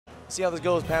See how this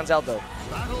pans out though.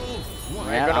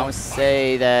 Yeah, I'm gonna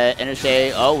say that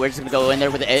EndersJ. Oh, we're just gonna go in there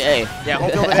with the AA. Yeah,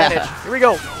 home field advantage. Here we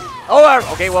go.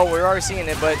 Oh, okay. Well, we're already seeing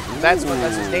it, but that's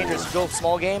what's dangerous. Go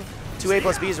small game.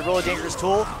 2A+B is a really dangerous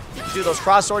tool. You can do those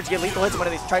cross swords, get lethal hits when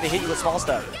they try to hit you with small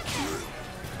stuff.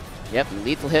 Yep,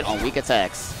 lethal hit on weak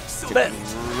attacks. It's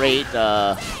a great,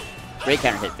 great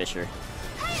counter hit, Fisher.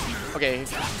 Okay,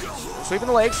 sweeping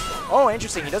the legs. Oh,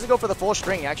 interesting. He doesn't go for the full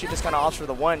string. He actually just kind of opts for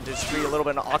the one to just create a little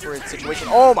bit of an awkward situation.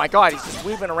 Oh my God, he's just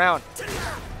weaving around.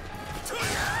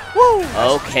 Woo!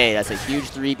 Okay, that's a huge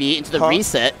 3B into the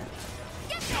reset.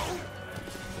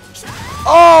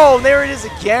 Oh, there it is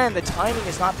again. The timing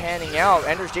is not panning out.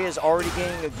 EndersJ is already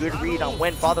getting a good read on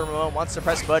when Father Ramon wants to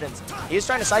press buttons. He is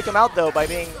trying to psych him out, though, by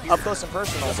being up close and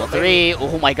personal. So 3.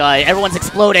 Oh, my God. Everyone's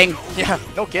exploding. Yeah,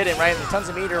 no kidding, right? And tons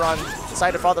of meter on the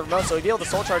side of Father Ramon, so he'll be able to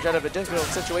soul charge out of a difficult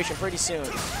situation pretty soon.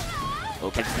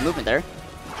 Okay, some movement there.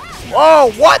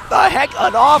 Whoa, what the heck?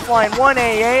 An offline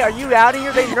 1AA? Are you out of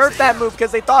here? They nerfed that move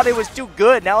because they thought it was too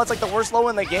good. Now it's like the worst low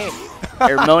in the game.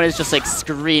 Ramon is just like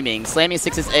screaming, slamming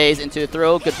 6's A's into a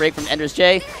throw. Good break from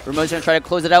EndersJ. Ramon's going to try to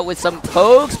close it out with some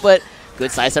pokes, but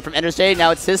good side step from EndersJ. Now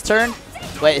it's his turn,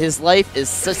 but his life is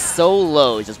so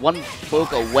low. He's just one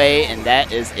poke away, and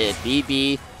that is it.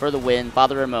 BB for the win.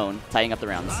 Father Ramon tying up the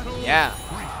rounds. Yeah.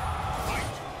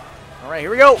 All right,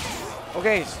 here we go.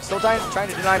 Okay, still trying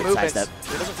to deny movements.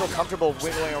 He doesn't feel comfortable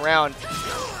wiggling around.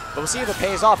 But we'll see if it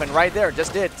pays off, and right there, it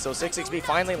just did. So 6-6B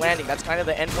finally landing. That's kind of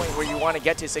the endpoint where you want to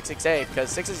get to 6-6A,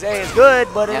 because 6-6A is good,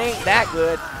 but it ain't that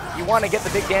good. You want to get the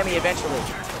big dammy eventually.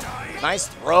 Nice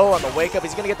throw on the wake up.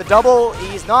 He's going to get the double.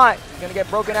 He's not. He's going to get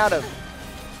broken out of.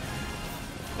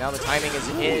 Now the timing is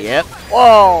in. Yep.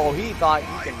 Whoa, he thought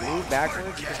he can move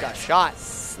backwards. He just got shot.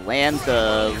 Slammed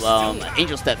the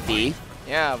Angel Step B.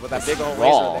 Yeah, with that big old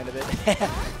laser at the end of it.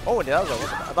 Oh, I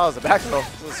thought it was a back throw.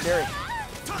 This was scary.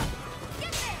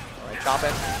 Chop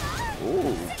it.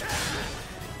 Ooh.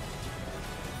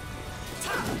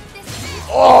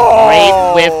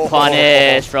 Oh! Great whip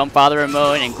punish from Father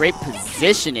Ramon and great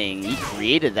positioning. He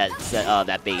created that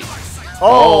that bait.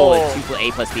 Oh,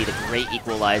 2+A+B, the great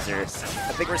equalizer. I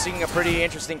think we're seeing a pretty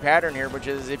interesting pattern here, which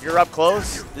is if you're up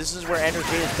close, this is where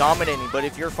EndersJ is dominating. But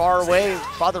if you're far away,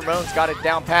 Father Ramon's got it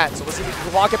down pat. So let's see if he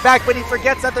can walk it back, but he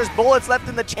forgets that there's bullets left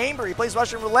in the chamber. He plays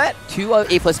Russian roulette.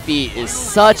 2A+B is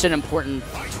such an important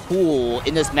tool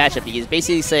in this matchup. He's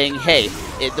basically saying, hey,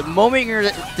 the moment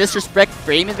you're disrespect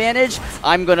frame advantage,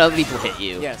 I'm going to lethal hit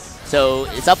you. Yes. So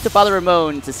it's up to Father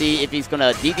Ramon to see if he's going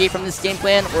to deviate from this game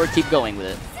plan or keep going with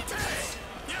it.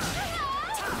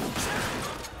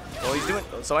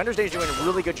 Well, so EndersJ is doing a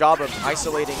really good job of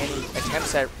isolating any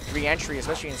attempts at re-entry,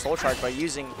 especially in Soul Charge, by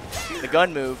using the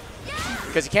gun move,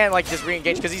 because he can't like just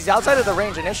re-engage because he's outside of the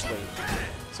range initially.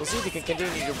 So we'll see if he can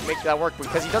continue to make that work,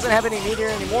 because he doesn't have any meteor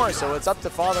anymore. So it's up to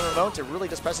Father Ramon to really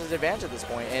just press his advantage at this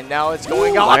point. And now it's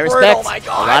going awkward. A lot of respect. Oh my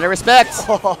God! A lot of respect.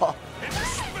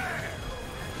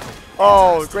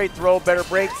 Oh, great throw, better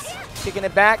break, kicking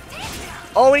it back.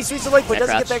 Oh, and he sweeps the leg, but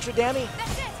doesn't get the extra damage.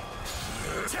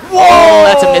 Whoa! Oh,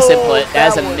 that's a misinput.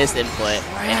 That's a misinput.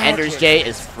 And EndersJ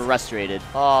is frustrated.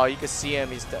 Oh, you can see him.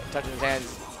 He's touching his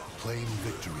hands. Claim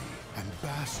victory and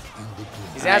bask in the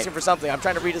glory. He's asking for something. I'm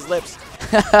trying to read his lips.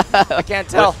 I can't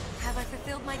tell. Have I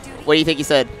fulfilled my duty? What do you think he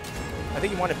said? I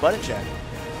think he wanted button check.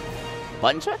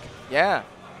 Button check? Yeah.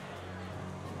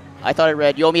 I thought it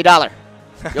read, you owe me $1.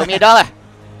 You owe me $1.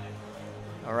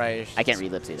 All right. I can't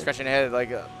read lips either. Scratching ahead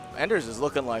like Enders is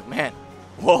looking like, man,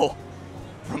 whoa.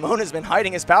 Ramon has been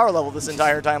hiding his power level this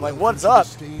entire time. Like, what's up?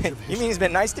 You mean he's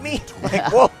been nice to me?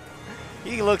 Like, whoa.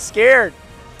 He looks scared.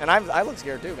 And I look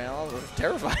scared too, man. I was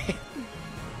terrified.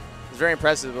 It's very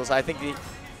impressive. I think the...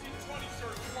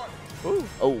 Ooh.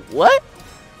 Oh, what?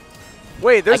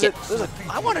 Wait, there's a...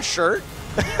 I want a shirt.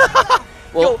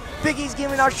 Well, yo, Biggie's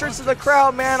giving out shirts to the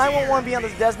crowd, man. I won't want to be on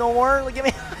this desk no more. Look at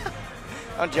me.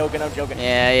 I'm joking.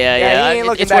 Yeah.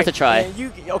 It's worth a try. Yeah,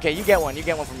 okay, you get one. You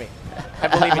get one from me. I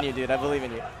believe in you, dude. I believe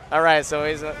in you. All right, so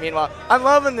he's, meanwhile, I'm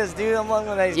loving this, dude. I'm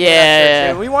loving that he's getting that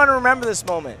shirt, too. We want to remember this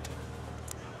moment.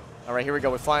 All right, here we go.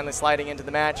 We're finally sliding into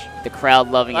the match. The crowd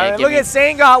loving it. Right, look at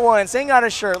Sane got one. Sane got a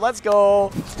shirt. Let's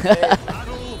go.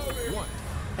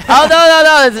 Oh,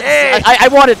 no. Hey. I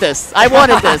wanted this. I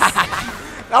wanted this.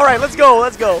 All right, let's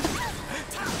go.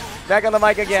 Back on the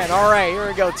mic again. All right, here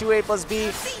we go.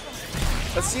 2A+B.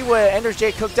 Let's see what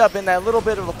EndersJ cooked up in that little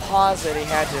bit of a pause that he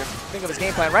had to think of his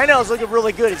game plan. Right now, it's looking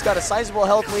really good. He's got a sizable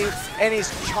health lead, and he's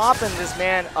chopping this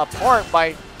man apart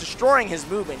by destroying his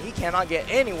movement. He cannot get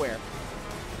anywhere.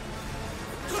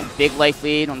 Big life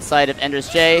lead on the side of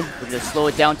EndersJ. We're going to slow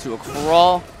it down to a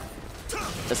crawl.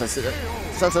 So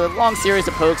it's a long series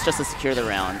of pokes just to secure the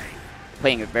round.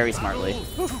 playing it very smartly.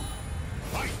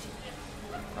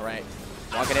 All right,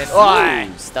 walking in. Oh,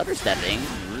 Ooh, stutter stepping.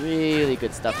 Really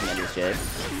good stuff from EndersJ.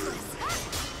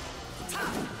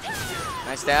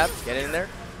 nice stab. Get it in there.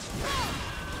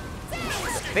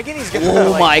 Thinking he's gonna.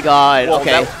 Oh like, my God. whoa,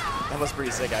 Okay. That was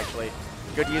pretty sick, actually.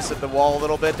 Good use of the wall a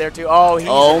little bit there too. Oh, he's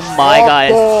Oh my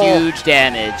God, it's huge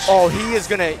damage. Oh, he is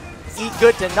gonna eat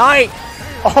good tonight.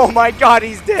 Oh my God,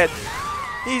 he's dead.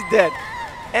 He's dead.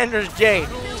 EndersJ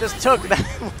just took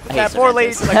that poor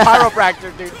lady to the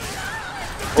chiropractor, dude.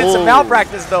 Did some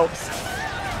malpractice though.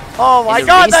 Oh my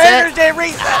God, the EndersJ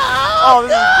reset. Oh,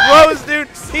 this is gross, dude.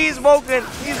 He's smoking.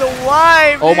 He's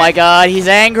alive. Oh dude. my God, he's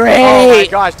angry. Oh my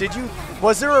gosh,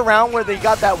 was there a round where they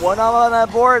got that one on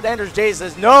that board? EndersJ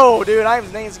says, no, dude,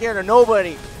 I'm scared of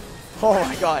nobody. Oh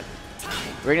my God.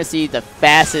 We're gonna see the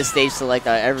fastest stage select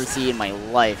I ever see in my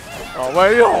life. Oh,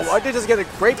 well, yo, I did just get a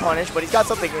great punish, but he's got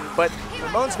something in. But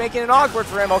Ramon's making it awkward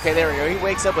for him. Okay, there we go. He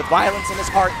wakes up with violence in his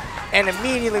heart, and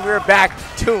immediately we're back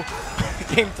to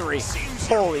game 3.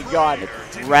 Holy God.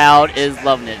 Crowd is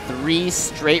loving it. 3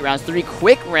 straight rounds, 3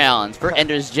 quick rounds for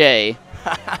EndersJ,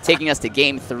 taking us to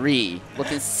game 3.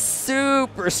 Looking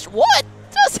super. What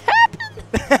just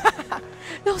happened?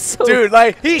 No, so dude,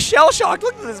 like he's shell shocked.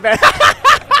 Look at this man.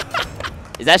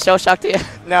 Is that shell shock to you?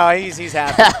 No, he's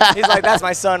happy. He's like, that's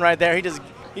my son right there. He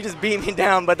just beat me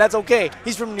down, but that's okay.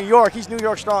 He's from New York. He's New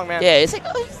York strong, man. Yeah, it's like,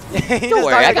 oh, don't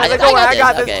worry, I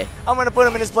got this. Okay. I'm gonna put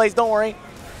him in his place. Don't worry.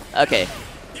 Okay,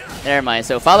 never mind.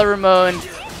 So Father Ramon,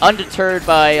 undeterred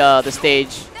by the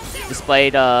stage,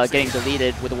 despite getting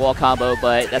deleted with the wall combo,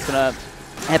 but that's gonna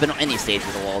happen on any stage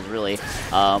with the walls, really.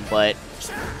 But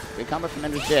great combo from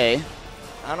EndersJ.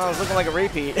 I don't know. It's looking like a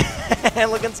repeat.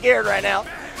 And looking scared right now.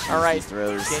 All right,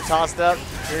 throws. Getting tossed up.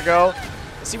 Here we go.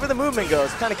 Let's see where the movement goes.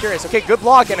 Kind of curious. Okay, good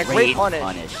block and a great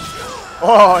punish.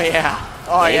 Oh yeah.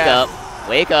 Oh yeah.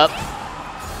 Wake up.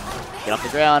 Get off the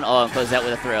ground. Oh, and close that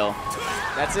with a throw.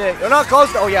 That's it. Oh no, close.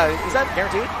 Oh yeah. Is that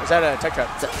guaranteed? Or is that a tech trap?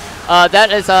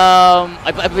 That is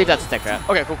I believe that's a tech trap.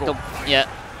 Okay, cool. So, yeah.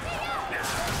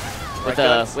 With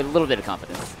a little bit of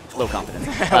confidence. Low confidence.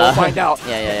 We'll find out.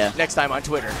 Yeah. Next time on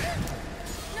Twitter.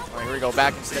 All right, here we go.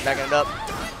 Back and step back and up.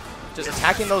 Just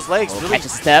attacking those legs. Really, catch a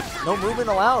step. No movement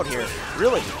allowed here.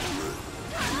 Really.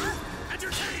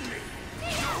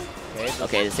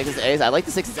 Okay, the 6 A's. I like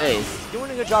the 6 A's. He's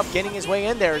doing a good job getting his way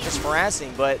in there, just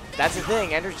harassing. But that's the thing.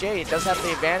 EndersJ does have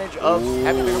the advantage of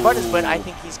having bigger buttons, but I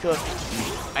think he's cooked.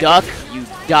 Duck, you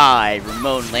die.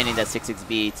 Ramon landing that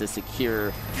 6-6B to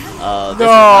secure. No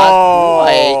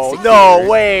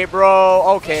way,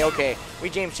 bro. Okay. We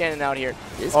James Shannon out here.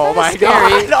 Oh my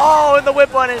God. No, and the whip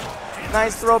punish.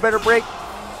 Nice throw, better break.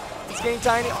 It's getting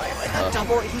tiny.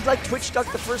 Double. He like twitch stuck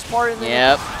the first part and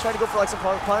then tried to go for like some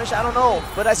punish. I don't know,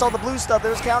 but I saw the blue stuff. There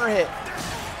was counter hit.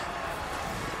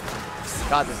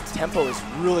 God, this tempo is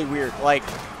really weird. Like,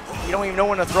 you don't even know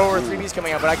when a throw or a 3B's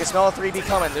coming out, but I can smell a 3B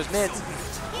coming. There's mids.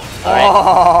 All right.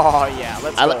 Oh yeah,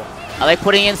 let's go. I like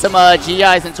putting in some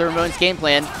GIs into Ramon's game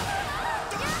plan.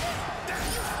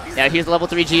 Now here's level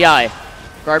 3 GI.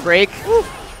 Guard break. Woo.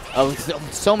 Oh,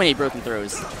 so many broken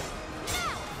throws.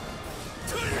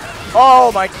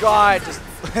 Oh my God, just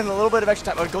a little bit of extra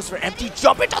time. Oh, it goes for empty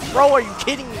jump into throw. Are you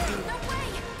kidding me, dude?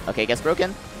 Okay, gets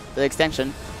broken. The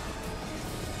extension.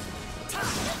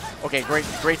 Okay,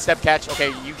 great step catch.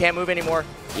 Okay, you can't move anymore.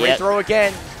 Great throw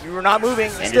again. You were not moving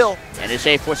still.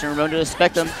 EndersJ forcing Ramon to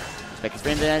respect him. Respect his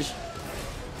frame advantage.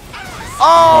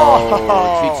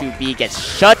 Oh! 2-2B gets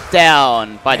shut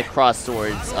down by the cross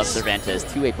swords of Cervantes.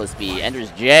 2A plus B.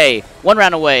 EndersJ 1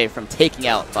 round away from taking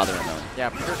out Father Ramon. Yeah,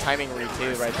 pure timing read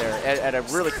too right there. At a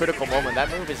really critical moment. That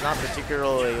move is not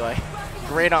particularly like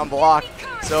great on block.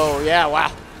 So yeah,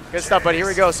 wow. Good stuff, but here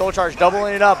we go. Soul Charge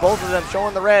doubling it up. Both of them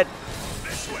showing the red.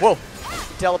 Whoa.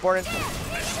 Teleporting.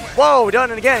 Whoa,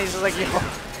 done it again. He's just like, yo.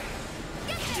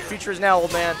 Future is now,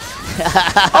 old man.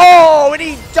 Oh, and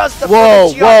he just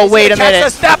whoa, wait a minute.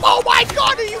 Step. Oh my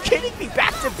God, are you kidding me?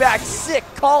 Back-to-back sick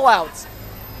call-outs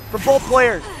for both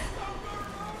players.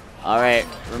 All right,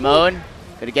 Ramon,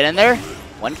 gonna get in there.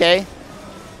 1K.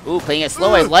 Ooh, playing it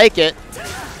slow. I like it.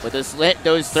 But those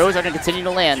throws are gonna continue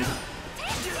to land.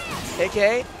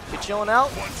 KK, you chilling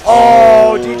out?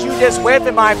 Oh, did you just whip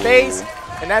in my face?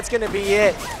 And that's gonna be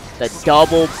it. The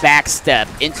double back step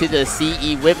into the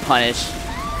CE whip punish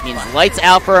means lights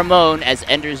out for Ramon as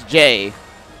EndersJ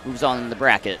moves on in the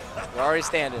bracket. We're already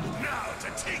standing.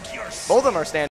 Both of them are standing.